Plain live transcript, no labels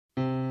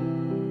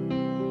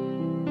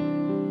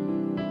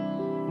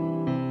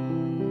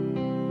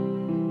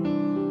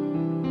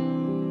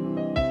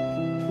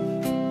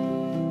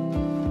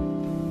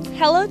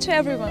Hello to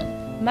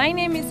everyone. My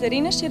name is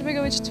Zerina,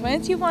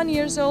 21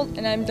 years old,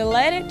 and I'm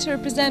delighted to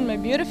represent my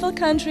beautiful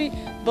country,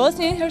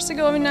 Bosnia and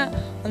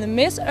Herzegovina, on the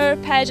Miss Earth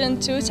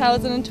pageant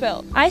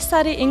 2012. I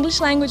study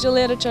English language and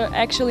literature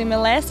actually my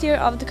last year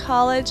of the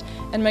college,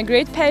 and my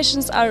great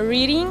passions are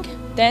reading,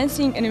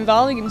 dancing, and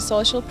involving in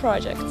social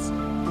projects.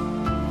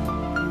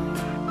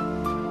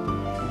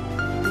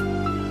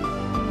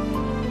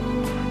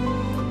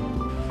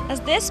 As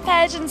this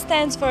pageant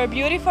stands for a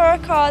beauty for a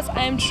cause,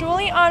 I am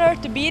truly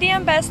honored to be the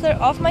ambassador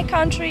of my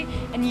country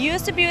and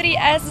use the beauty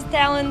as a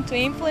talent to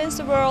influence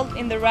the world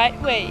in the right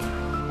way.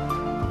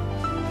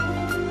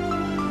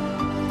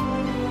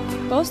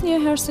 Bosnia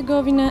and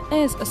Herzegovina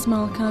is a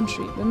small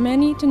country, but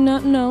many do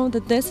not know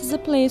that this is a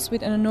place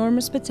with an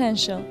enormous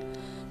potential.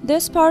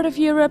 This part of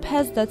Europe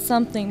has that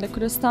something that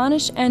could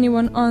astonish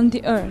anyone on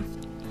the earth.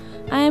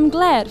 I am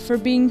glad for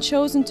being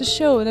chosen to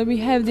show that we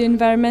have the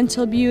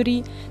environmental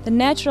beauty, the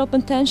natural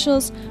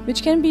potentials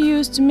which can be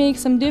used to make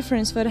some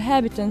difference for the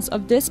inhabitants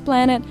of this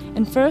planet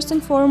and first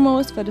and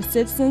foremost for the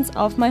citizens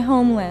of my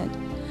homeland.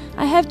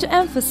 I have to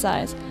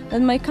emphasize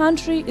that my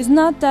country is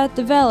not that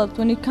developed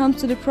when it comes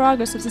to the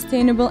progress of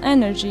sustainable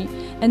energy,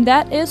 and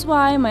that is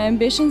why my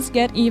ambitions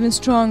get even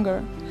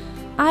stronger.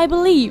 I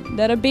believe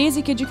that a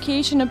basic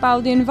education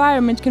about the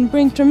environment can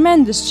bring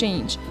tremendous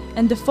change,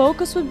 and the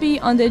focus would be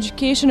on the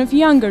education of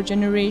younger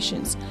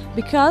generations,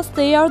 because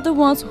they are the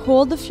ones who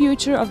hold the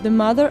future of the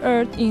Mother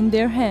Earth in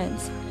their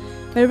hands.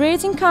 By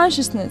raising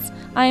consciousness,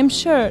 I am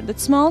sure that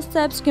small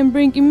steps can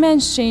bring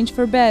immense change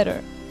for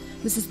better.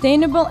 The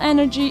sustainable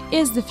energy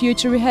is the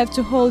future we have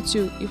to hold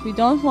to if we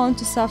don't want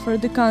to suffer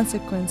the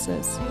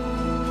consequences.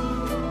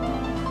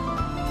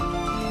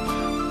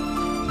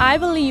 I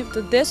believe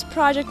that this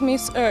project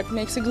Miss Earth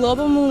makes a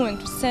global movement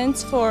which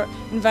stands for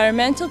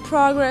environmental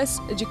progress,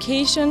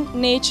 education,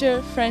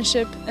 nature,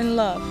 friendship, and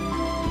love.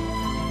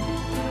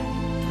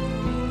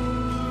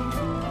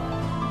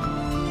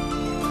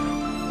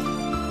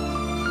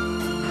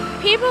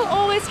 People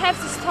always have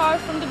to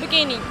start from the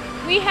beginning.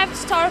 We have to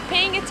start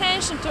paying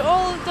attention to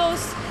all of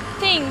those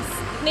things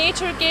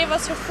nature gave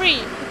us for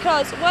free,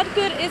 because what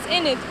good is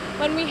in it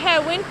when we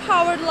have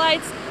wind-powered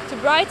lights to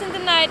brighten the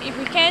night if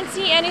we can't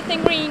see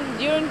anything green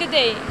during the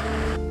day.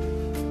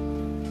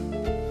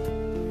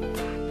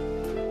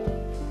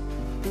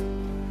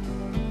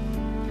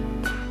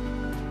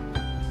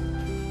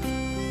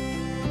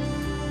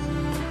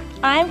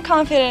 I am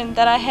confident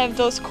that I have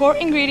those core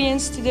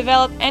ingredients to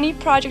develop any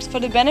projects for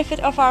the benefit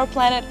of our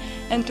planet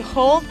and to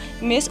hold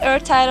Miss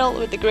Earth title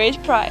with a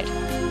great pride.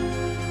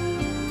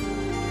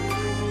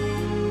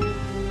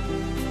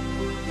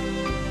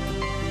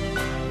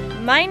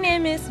 My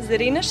name is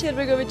Zerina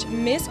Sirbegovic,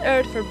 Miss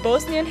Earth for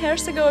Bosnia and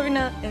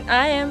Herzegovina, and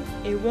I am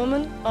a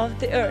woman of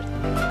the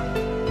earth.